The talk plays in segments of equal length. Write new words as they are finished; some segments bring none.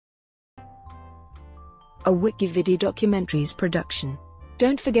a WikiVidi documentaries production.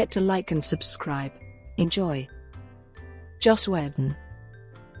 Don't forget to like and subscribe. Enjoy. Joss Whedon.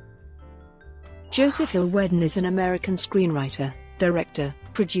 Joseph Hill Whedon is an American screenwriter, director,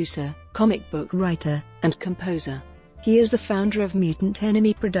 producer, comic book writer, and composer. He is the founder of Mutant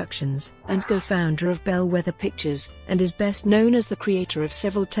Enemy Productions and co-founder of Bellwether Pictures, and is best known as the creator of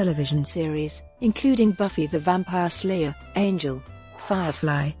several television series, including Buffy the Vampire Slayer, Angel,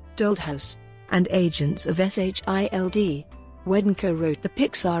 Firefly, Dollhouse, and Agents of S.H.I.E.L.D. Whedon co-wrote the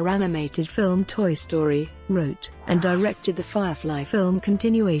Pixar animated film Toy Story, wrote and directed the Firefly film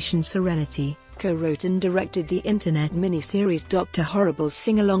continuation Serenity, co-wrote and directed the internet miniseries Dr. Horrible's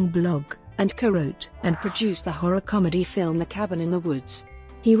sing-along blog, and co-wrote and produced the horror comedy film The Cabin in the Woods.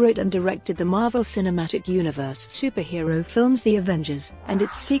 He wrote and directed the Marvel Cinematic Universe superhero films The Avengers and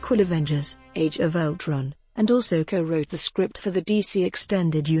its sequel Avengers, Age of Ultron, and also co-wrote the script for the DC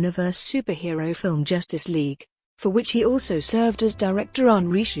Extended Universe superhero film Justice League, for which he also served as director on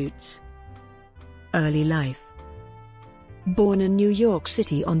reshoots. Early life. Born in New York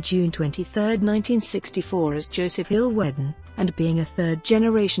City on June 23, 1964 as Joseph Hill Whedon, and being a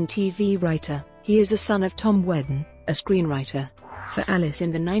third-generation TV writer, he is a son of Tom Whedon, a screenwriter for Alice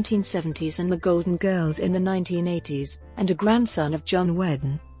in the 1970s and the Golden Girls in the 1980s, and a grandson of John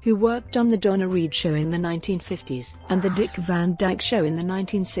Whedon, who worked on the Donna Reed Show in the 1950s and the Dick Van Dyke Show in the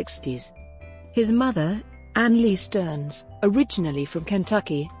 1960s. His mother, Ann Lee Stearns, originally from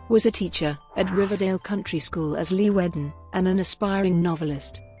Kentucky, was a teacher at Riverdale Country School as Lee Whedon, and an aspiring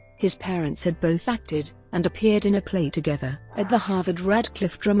novelist. His parents had both acted and appeared in a play together at the Harvard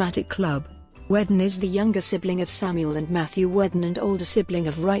Radcliffe Dramatic Club. Whedon is the younger sibling of Samuel and Matthew Whedon and older sibling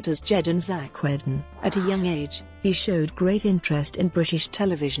of writers Jed and Zach Whedon. At a young age, he showed great interest in British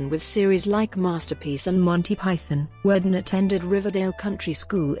television with series like Masterpiece and Monty Python. Whedon attended Riverdale Country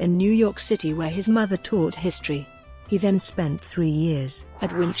School in New York City where his mother taught history. He then spent 3 years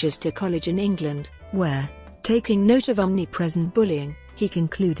at Winchester College in England, where, taking note of omnipresent bullying, he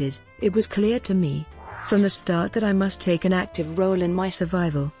concluded, "It was clear to me from the start that I must take an active role in my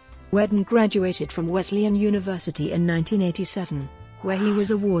survival." Whedon graduated from Wesleyan University in 1987, where he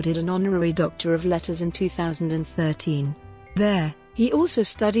was awarded an honorary Doctor of Letters in 2013. There, he also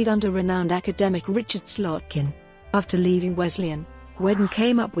studied under renowned academic Richard Slotkin. After leaving Wesleyan, Whedon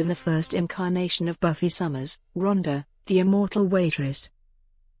came up with the first incarnation of Buffy Summers, Rhonda, the Immortal Waitress.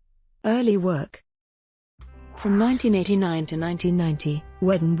 Early work. From 1989 to 1990,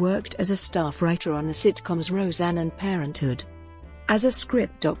 Whedon worked as a staff writer on the sitcoms Roseanne and Parenthood. As a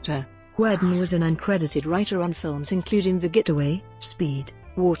script doctor, Whedon was an uncredited writer on films including The Getaway, Speed,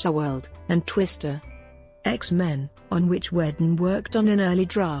 Waterworld, and Twister. X-Men, on which Whedon worked on an early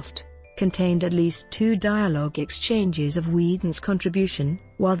draft, contained at least 2 dialogue exchanges of Whedon's contribution,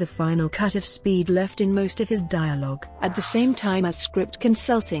 while the final cut of Speed left in most of his dialogue. At the same time as script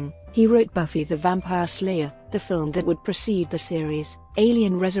consulting, he wrote Buffy the Vampire Slayer, the film that would precede the series,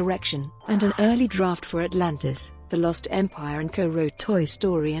 Alien Resurrection, and an early draft for Atlantis, The Lost Empire, and co-wrote Toy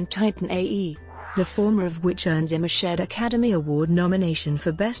Story and Titan AE, the former of which earned him a shared Academy Award nomination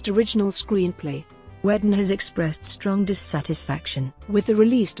for Best Original Screenplay. Whedon has expressed strong dissatisfaction with the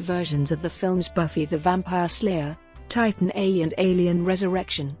released versions of the films Buffy the Vampire Slayer, Titan AE and Alien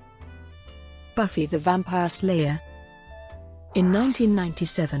Resurrection. Buffy the Vampire Slayer. In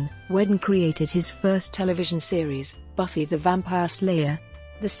 1997, Whedon created his first television series, Buffy the Vampire Slayer.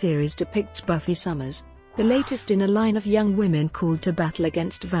 The series depicts Buffy Summers, the latest in a line of young women called to battle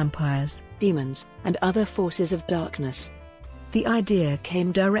against vampires, demons, and other forces of darkness. The idea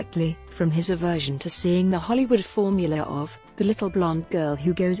came directly from his aversion to seeing the Hollywood formula of the little blonde girl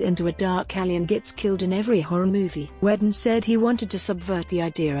who goes into a dark alley and gets killed in every horror movie. Whedon said he wanted to subvert the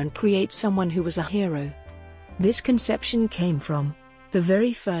idea and create someone who was a hero. This conception came from the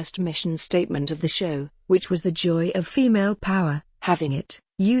very first mission statement of the show, which was the joy of female power, having it,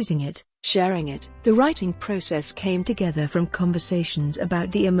 using it, sharing it. The writing process came together from conversations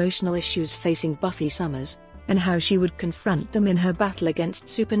about the emotional issues facing Buffy Summers, and how she would confront them in her battle against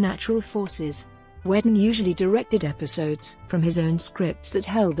supernatural forces. Whedon usually directed episodes from his own scripts that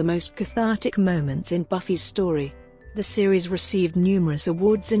held the most cathartic moments in Buffy's story. The series received numerous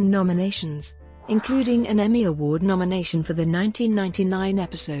awards and nominations, including an Emmy Award nomination for the 1999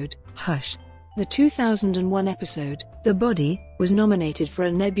 episode, Hush. The 2001 episode, The Body, was nominated for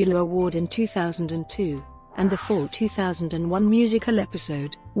a Nebula Award in 2002, and the fall 2001 musical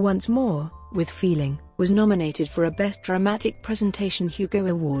episode, Once More, with Feeling, was nominated for a Best Dramatic Presentation Hugo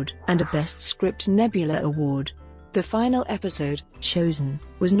Award and a Best Script Nebula Award. The final episode, Chosen,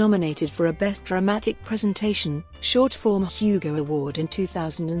 was nominated for a Best Dramatic Presentation, Short-Form Hugo Award in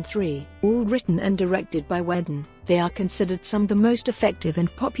 2003. All written and directed by Whedon, they are considered some of the most effective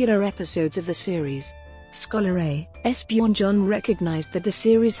and popular episodes of the series. Scholar A.S. Bjorn John recognized that the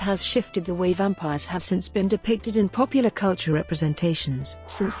series has shifted the way vampires have since been depicted in popular culture representations.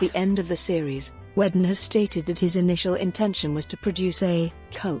 Since the end of the series, Whedon has stated that his initial intention was to produce a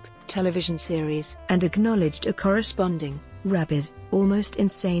cult television series, and acknowledged a corresponding, rabid, almost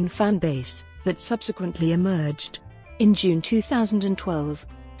insane fan base that subsequently emerged. In June 2012,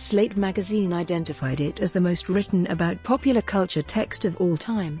 Slate magazine identified it as the most written about popular culture text of all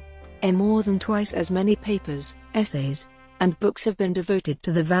time. More than twice as many papers, essays, and books have been devoted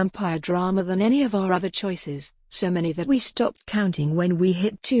to the vampire drama than any of our other choices, so many that we stopped counting when we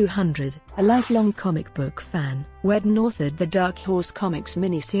hit 200. A lifelong comic book fan, Whedon authored the Dark Horse Comics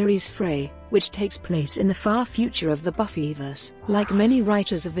miniseries Fray, which takes place in the far future of the Buffyverse. Like many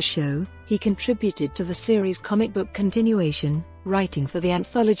writers of the show, he contributed to the series' comic book continuation, writing for the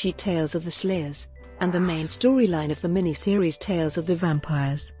anthology Tales of the Slayers, and the main storyline of the miniseries Tales of the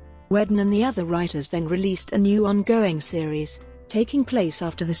Vampires. Whedon and the other writers then released a new ongoing series, taking place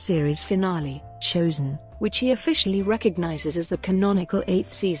after the series finale, Chosen, which he officially recognizes as the canonical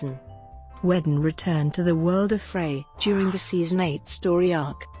 8th season. Whedon returned to the world of Fray during the Season 8 story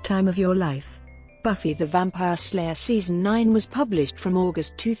arc, Time of Your Life. Buffy the Vampire Slayer Season 9 was published from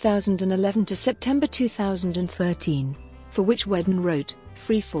August 2011 to September 2013, for which Whedon wrote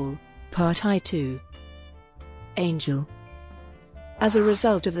Freefall, Part I-2. Angel. As a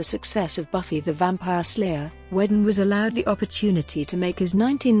result of the success of Buffy the Vampire Slayer, Whedon was allowed the opportunity to make his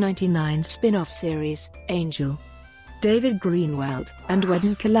 1999 spin-off series, Angel. David Greenwald and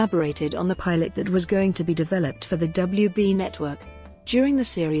Whedon collaborated on the pilot that was going to be developed for the WB network. During the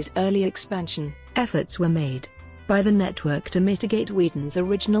series' early expansion, efforts were made by the network to mitigate Whedon's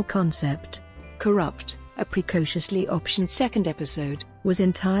original concept. Corrupt, a precociously optioned second episode, was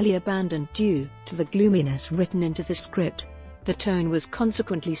entirely abandoned due to the gloominess written into the script. The tone was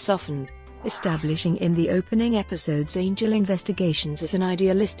consequently softened, establishing in the opening episode's Angel investigations as an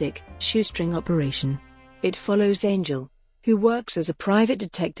idealistic, shoestring operation. It follows Angel, who works as a private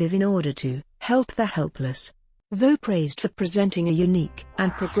detective in order to help the helpless. Though praised for presenting a unique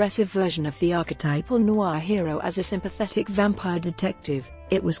and progressive version of the archetypal noir hero as a sympathetic vampire detective,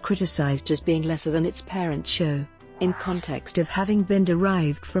 it was criticized as being lesser than its parent show, in context of having been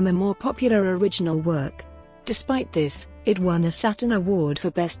derived from a more popular original work. Despite this, it won a Saturn Award for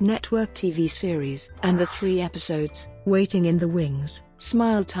Best Network TV Series, and the 3 episodes, Waiting in the Wings,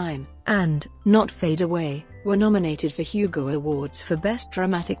 Smile Time, and Not Fade Away, were nominated for Hugo Awards for Best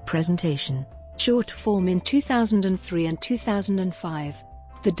Dramatic Presentation, Short Form in 2003 and 2005.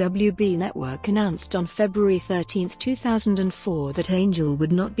 The WB network announced on February 13, 2004 that Angel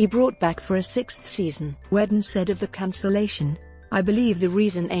would not be brought back for a 6th season. Whedon said of the cancellation, "I believe the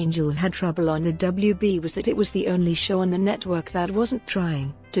reason Angel had trouble on the WB was that it was the only show on the network that wasn't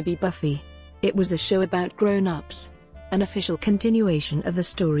trying to be Buffy. It was a show about grown-ups." An official continuation of the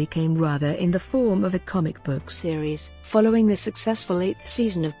story came rather in the form of a comic book series. Following the successful 8th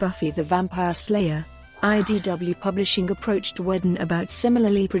season of Buffy the Vampire Slayer, IDW Publishing approached Whedon about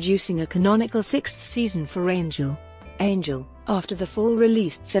similarly producing a canonical 6th season for Angel. After the fall,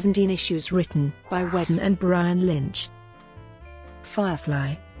 released 17 issues written by Whedon and Brian Lynch.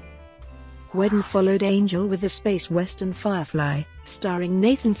 Firefly. Whedon followed Angel with the space western Firefly, starring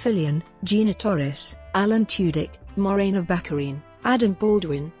Nathan Fillion, Gina Torres, Alan Tudyk, Morena Baccarin, Adam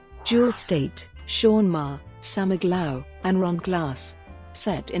Baldwin, Jewel Staite, Sean Maher, Samig Lau, and Ron Glass.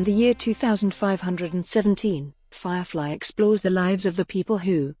 Set in the year 2517, Firefly explores the lives of the people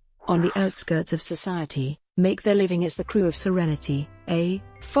who, on the outskirts of society, make their living as the crew of Serenity, a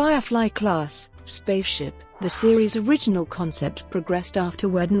Firefly-class spaceship. The series' original concept progressed after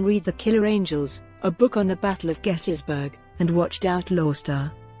Whedon read The Killer Angels, a book on the Battle of Gettysburg, and watched Outlaw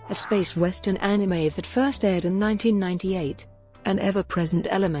Star, a space western anime that first aired in 1998. An ever-present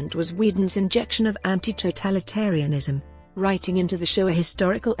element was Whedon's injection of anti-totalitarianism, writing into the show a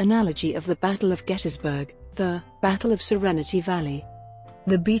historical analogy of the Battle of Gettysburg, the Battle of Serenity Valley.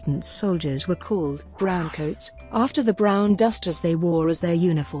 The beaten soldiers were called browncoats, after the brown dusters they wore as their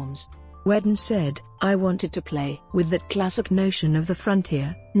uniforms. Whedon said, "I wanted to play with that classic notion of the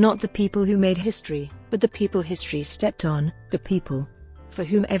frontier, not the people who made history, but the people history stepped on, the people for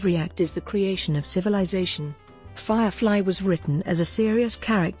whom every act is the creation of civilization." Firefly was written as a serious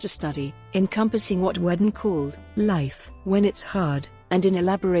character study, encompassing what Whedon called life when it's hard, and in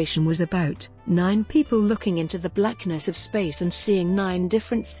elaboration was about 9 people looking into the blackness of space and seeing 9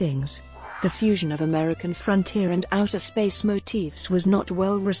 different things. The fusion of American frontier and outer space motifs was not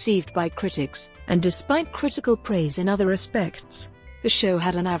well received by critics, and despite critical praise in other aspects, the show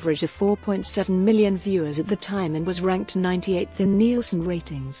had an average of 4.7 million viewers at the time and was ranked 98th in Nielsen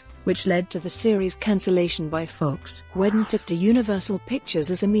ratings, which led to the series' cancellation by Fox. Whedon took to Universal Pictures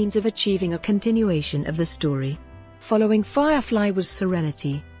as a means of achieving a continuation of the story. Following Firefly was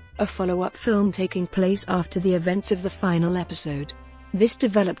Serenity, a follow-up film taking place after the events of the final episode. This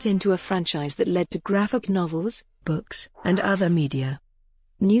developed into a franchise that led to graphic novels, books, and other media.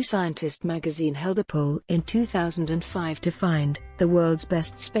 New Scientist magazine held a poll in 2005 to find the world's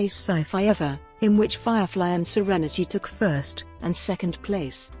best space sci-fi ever, in which Firefly and Serenity took first and second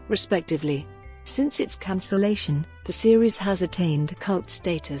place, respectively. Since its cancellation, the series has attained cult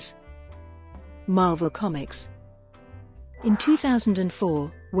status. Marvel Comics. In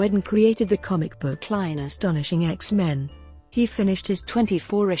 2004, Whedon created the comic book line Astonishing X-Men. He finished his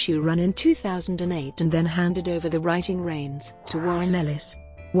 24-issue run in 2008 and then handed over the writing reins to Warren Ellis.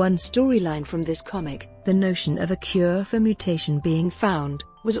 One storyline from this comic, the notion of a cure for mutation being found,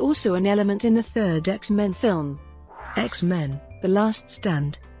 was also an element in the third X-Men film, X-Men: The Last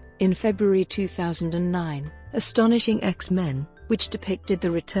Stand. In February 2009, Astonishing X-Men, which depicted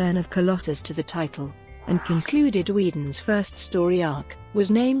the return of Colossus to the title, and concluded Whedon's first story arc, was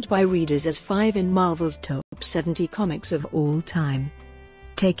named by readers as 5 in Marvel's top 70 comics of all time.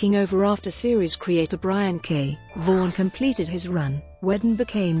 Taking over after series creator Brian K. Vaughan completed his run, Whedon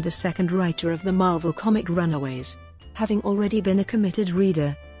became the second writer of the Marvel comic runaways, having already been a committed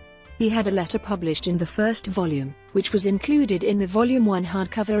reader. He had a letter published in the first volume, which was included in the Volume 1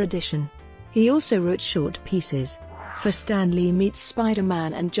 hardcover edition. He also wrote short pieces for Stan Lee Meets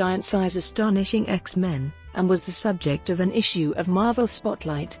Spider-Man and Giant Size Astonishing X-Men, and was the subject of an issue of Marvel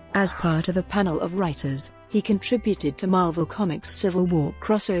Spotlight. As part of a panel of writers, he contributed to Marvel Comics' Civil War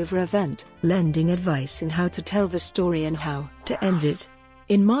crossover event, lending advice in how to tell the story and how to end it.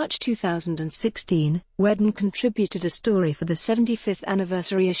 In March 2016, Whedon contributed a story for the 75th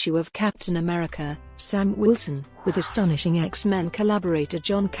anniversary issue of Captain America, Sam Wilson, with Astonishing X-Men collaborator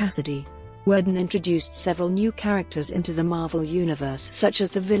John Cassidy. Whedon introduced several new characters into the Marvel Universe such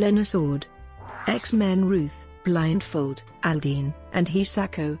as the villain Sword, X-Men Ruth, Blindfold, Aldine, and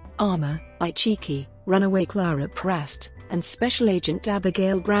Hisako, Armor, Ichiki, Runaway Clara Prast, and Special Agent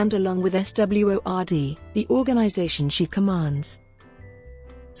Abigail Brand along with SWORD, the organization she commands.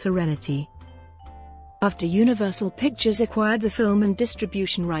 Serenity. After Universal Pictures acquired the film and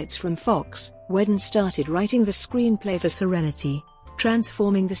distribution rights from Fox, Whedon started writing the screenplay for Serenity,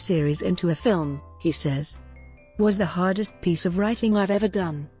 transforming the series into a film, he says. Was the hardest piece of writing I've ever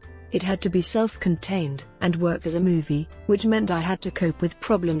done. It had to be self-contained and work as a movie, which meant I had to cope with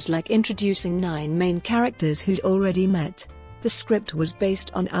problems like introducing 9 main characters who'd already met. The script was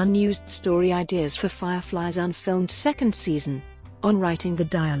based on unused story ideas for Firefly's unfilmed second season. On writing the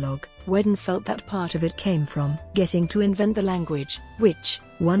dialogue, Whedon felt that part of it came from getting to invent the language, which,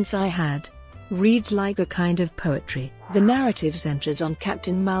 once I had, reads like a kind of poetry. The narrative centers on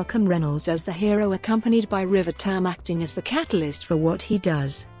Captain Malcolm Reynolds as the hero, accompanied by River Tam acting as the catalyst for what he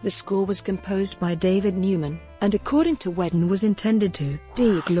does. The score was composed by David Newman, and according to Whedon was intended to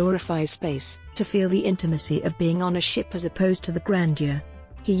de-glorify space, to feel the intimacy of being on a ship as opposed to the grandeur.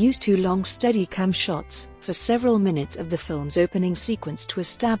 He used 2 long Steadicam shots for several minutes of the film's opening sequence to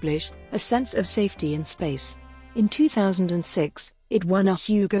establish a sense of safety in space. In 2006, it won a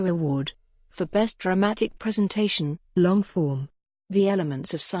Hugo Award for Best Dramatic Presentation, Long Form. The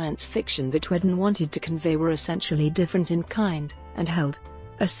elements of science fiction that Whedon wanted to convey were essentially different in kind, and held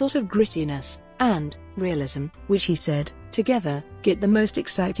a sort of grittiness and realism, which he said, together, get the most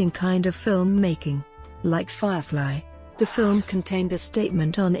exciting kind of filmmaking. Like Firefly, the film contained a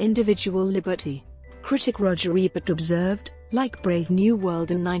statement on individual liberty. Critic Roger Ebert observed, like Brave New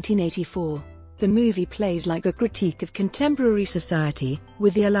World in 1984, the movie plays like a critique of contemporary society,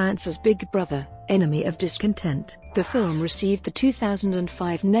 with the Alliance as big brother, enemy of discontent. The film received the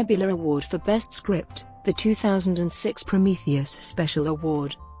 2005 Nebula Award for Best Script, the 2006 Prometheus Special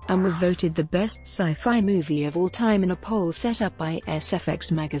Award, and was voted the best sci-fi movie of all time in a poll set up by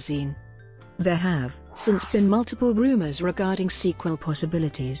SFX magazine. There have since been multiple rumors regarding sequel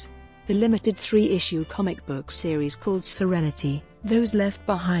possibilities. The limited 3-issue comic book series called Serenity, Those Left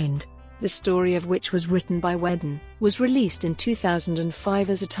Behind, the story of which was written by Whedon, was released in 2005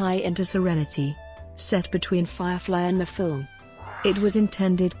 as a tie-in to Serenity, set between Firefly and the film. It was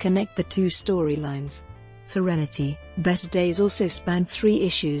intended to connect the 2 storylines. Serenity, Better Days also spanned 3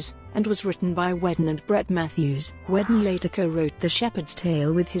 issues, and was written by Whedon and Brett Matthews. Whedon later co-wrote The Shepherd's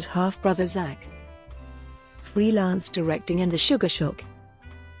Tale with his half-brother Zach. Freelance directing and The Sugar Shock.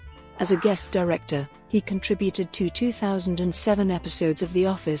 As a guest director, he contributed to 2007 episodes of The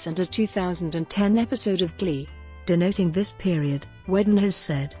Office and a 2010 episode of Glee. Denoting this period, Whedon has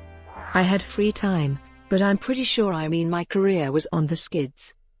said, "I had free time, but I'm pretty sure my career was on the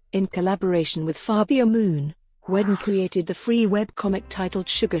skids." In collaboration with Fabio Moon, Whedon created the free webcomic titled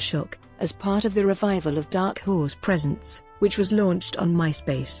Sugar Shock, as part of the revival of Dark Horse Presents, which was launched on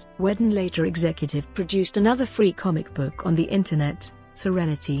MySpace. Whedon later executive produced another free comic book on the internet,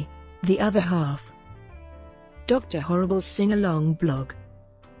 Serenity, the other half. Dr. Horrible's sing-along blog.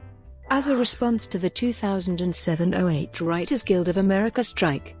 As a response to the 2007-08 Writers Guild of America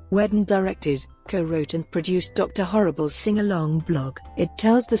strike, Whedon directed, co-wrote and produced Dr. Horrible's sing-along blog. It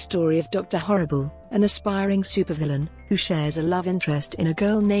tells the story of Dr. Horrible, an aspiring supervillain, who shares a love interest in a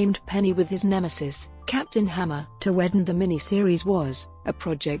girl named Penny with his nemesis, Captain Hammer. To Whedon, the miniseries was a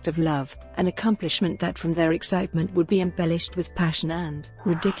project of love, an accomplishment that from their excitement would be embellished with passion and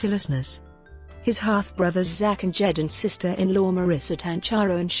ridiculousness. His half-brothers Zach and Jed and sister-in-law Marissa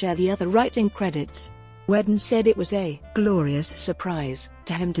Tancharoen share the other writing credits. Whedon said it was a glorious surprise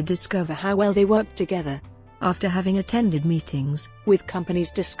to him to discover how well they worked together. After having attended meetings with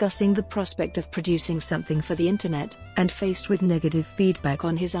companies discussing the prospect of producing something for the internet, and faced with negative feedback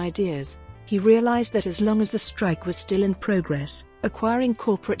on his ideas, he realized that as long as the strike was still in progress, acquiring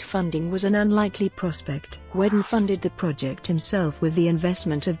corporate funding was an unlikely prospect. Whedon funded the project himself with the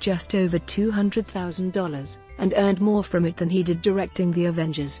investment of just over $200,000, and earned more from it than he did directing the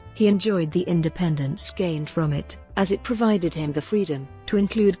Avengers. He enjoyed the independence gained from it, as it provided him the freedom to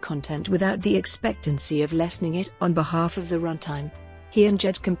include content without the expectancy of lessening it on behalf of the runtime. He and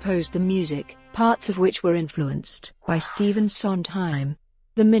Jed composed the music, parts of which were influenced by Stephen Sondheim.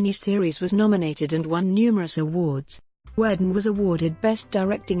 The miniseries was nominated and won numerous awards. Whedon was awarded Best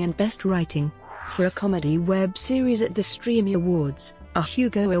Directing and Best Writing for a comedy web series at the Streamy Awards, a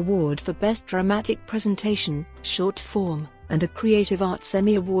Hugo Award for Best Dramatic Presentation, Short Form, and a Creative Arts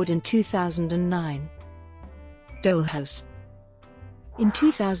Emmy Award in 2009. Dollhouse. In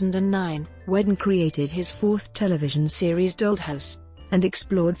 2009, Whedon created his fourth television series Dollhouse, and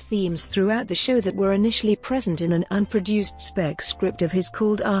explored themes throughout the show that were initially present in an unproduced spec script of his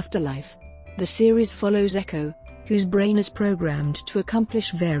called Afterlife. The series follows Echo, whose brain is programmed to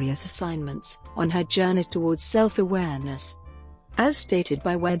accomplish various assignments on her journey towards self-awareness. As stated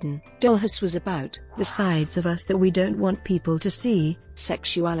by Whedon, Dollhouse was about the sides of us that we don't want people to see,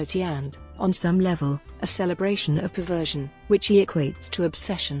 sexuality and, on some level, a celebration of perversion, which he equates to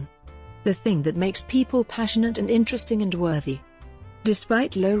obsession. The thing that makes people passionate and interesting and worthy.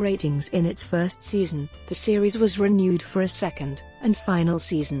 Despite low ratings in its first season, the series was renewed for a second and final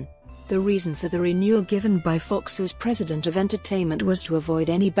season. The reason for the renewal given by Fox's president of entertainment was to avoid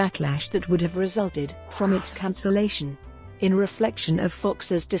any backlash that would have resulted from its cancellation. In reflection of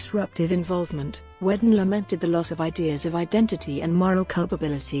Fox's disruptive involvement, Whedon lamented the loss of ideas of identity and moral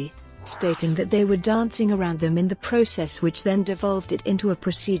culpability, stating that they were dancing around them in the process, which then devolved it into a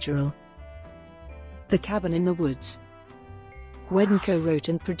procedural. The Cabin in the Woods. Whedon co-wrote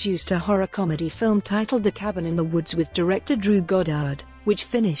and produced a horror comedy film titled The Cabin in the Woods with director Drew Goddard, which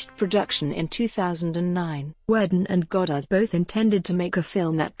finished production in 2009. Whedon and Goddard both intended to make a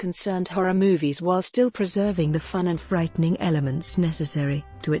film that concerned horror movies while still preserving the fun and frightening elements necessary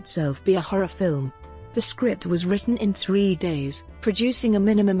to itself be a horror film. The script was written in 3 days, producing a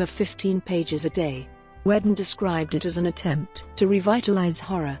minimum of 15 pages a day. Whedon described it as an attempt to revitalize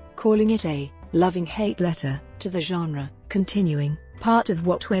horror, calling it a loving hate letter to the genre. Continuing, part of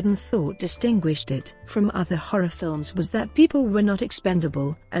what Whedon thought distinguished it from other horror films was that people were not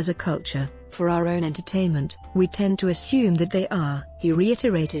expendable as a culture for our own entertainment. We tend to assume that they are. He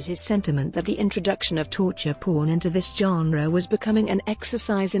reiterated his sentiment that the introduction of torture porn into this genre was becoming an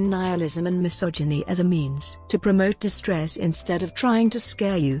exercise in nihilism and misogyny as a means to promote distress instead of trying to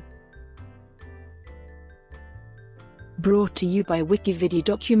scare you. Brought to you by WikiVidi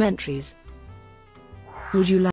Documentaries. Would you like